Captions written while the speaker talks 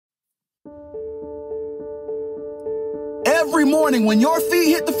Every morning when your feet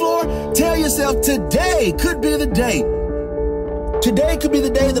hit the floor, tell yourself today could be the day. Today could be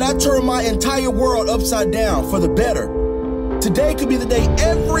the day that I turn my entire world upside down for the better. Today could be the day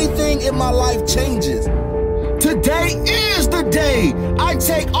everything in my life changes. Today is the day I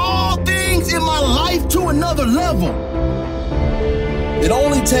take all things in my life to another level. It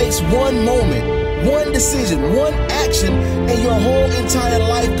only takes one moment, one decision, one action, and your whole entire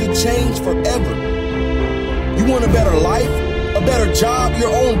life could change forever. You want a better life, a better job,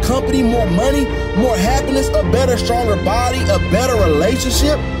 your own company, more money, more happiness, a better, stronger body, a better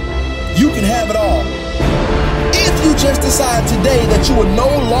relationship? You can have it all. If you just decide today that you will no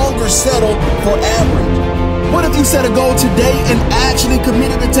longer settle for average. What if you set a goal today and actually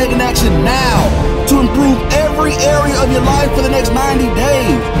committed to taking action now to improve every area of your life for the next 90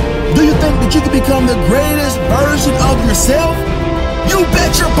 days? Do you think that you could become the greatest version of yourself? You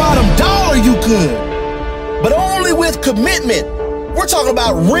bet your bottom dollar you could. But only with commitment. We're talking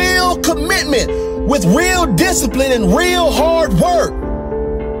about real commitment with real discipline and real hard work.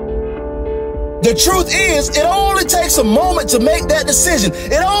 The truth is, it only takes a moment to make that decision.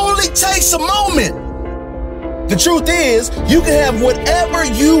 It only takes a moment. The truth is, you can have whatever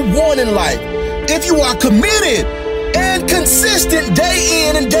you want in life if you are committed and consistent day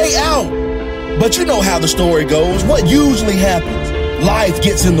in and day out. But you know how the story goes. What usually happens? Life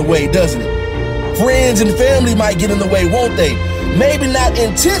gets in the way, doesn't it? Friends and family might get in the way, won't they? Maybe not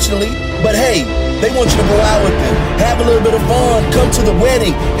intentionally, but hey, they want you to go out with them, have a little bit of fun, come to the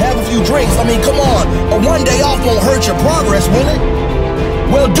wedding, have a few drinks. I mean, come on, a one day off won't hurt your progress, will it?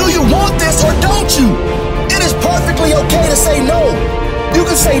 Well, do you want this or don't you? It is perfectly okay to say no. You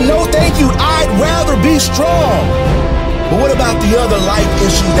can say no, thank you, I'd rather be strong. But what about the other life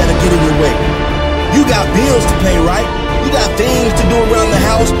issues that'll get in your way? You got bills to pay, right? You got things to do around the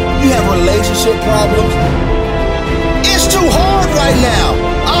house. You have relationship problems. It's too hard right now.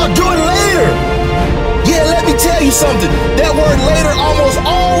 I'll do it later. Yeah, let me tell you something. That word later almost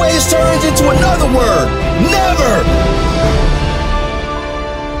always turns into another word. Never.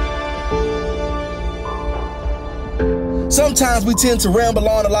 Sometimes we tend to ramble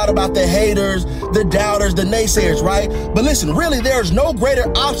on a lot about the haters, the doubters, the naysayers, right? But listen, really, there's no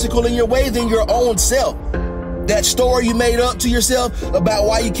greater obstacle in your way than your own self. That story you made up to yourself about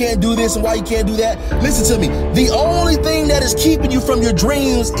why you can't do this and why you can't do that. Listen to me. The only thing that is keeping you from your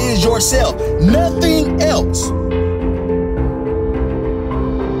dreams is yourself. Nothing else.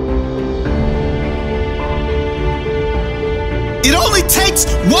 It only takes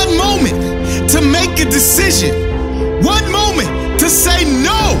one moment to make a decision. One moment to say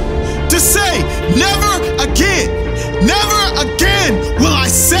no, to say never again. Never again will I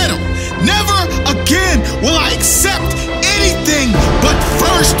settle. Never again will I accept anything but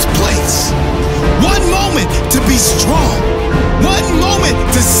first place. One moment to be strong. One moment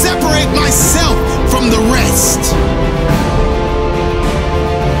to separate myself from the rest.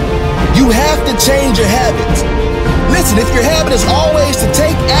 You have to change your habits. Listen, if your habit is always to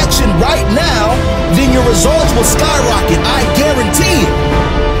take action right now, then your results will skyrocket, I guarantee it.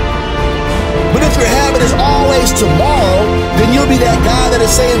 But if your habit is always tomorrow, then you'll be that guy that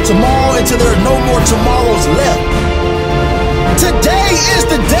is saying tomorrow until there are no more tomorrows left. Today is